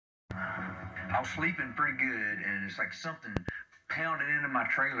I was sleeping pretty good, and it's like something pounded into my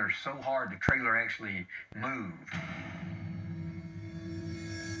trailer so hard the trailer actually moved.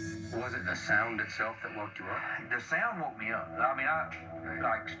 Was it the sound itself that woke you up? The sound woke me up. I mean, I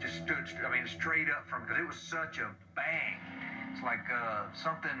like just stood, straight up from, because it was such a bang. It's like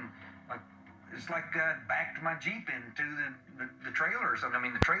something, like, it's like backed my Jeep into the trailer or something. I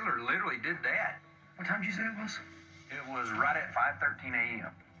mean, the trailer literally did that. What time did you say it was? It was right at 5:13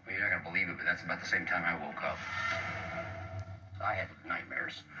 a.m. Well, you're not going to believe it, but that's about the same time I woke up. I had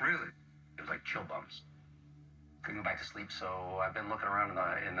nightmares. Really? It was like chill bumps. Couldn't go back to sleep, so I've been looking around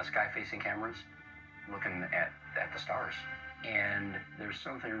in the sky-facing cameras, looking at the stars. And there's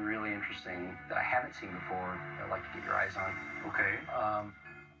something really interesting that I haven't seen before that I'd like to get your eyes on. Okay.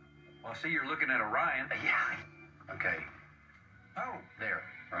 Well, I see you're looking at Orion. Yeah. Okay. Oh. There.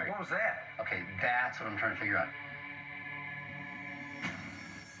 Right. What was that? Okay, that's what I'm trying to figure out.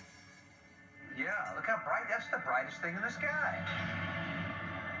 Yeah, look how bright. That's the brightest thing in the sky.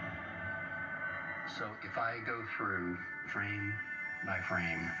 So if I go through frame by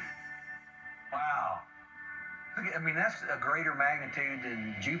frame. Wow. Look, I mean, that's a greater magnitude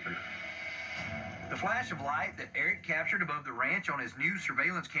than Jupiter. The flash of light that Eric captured above the ranch on his new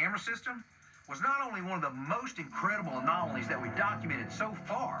surveillance camera system was not only one of the most incredible anomalies that we've documented so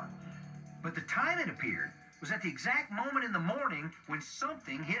far, but the time it appeared was at the exact moment in the morning when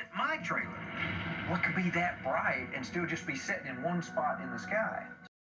something hit my trailer. What could be that bright and still just be sitting in one spot in the sky?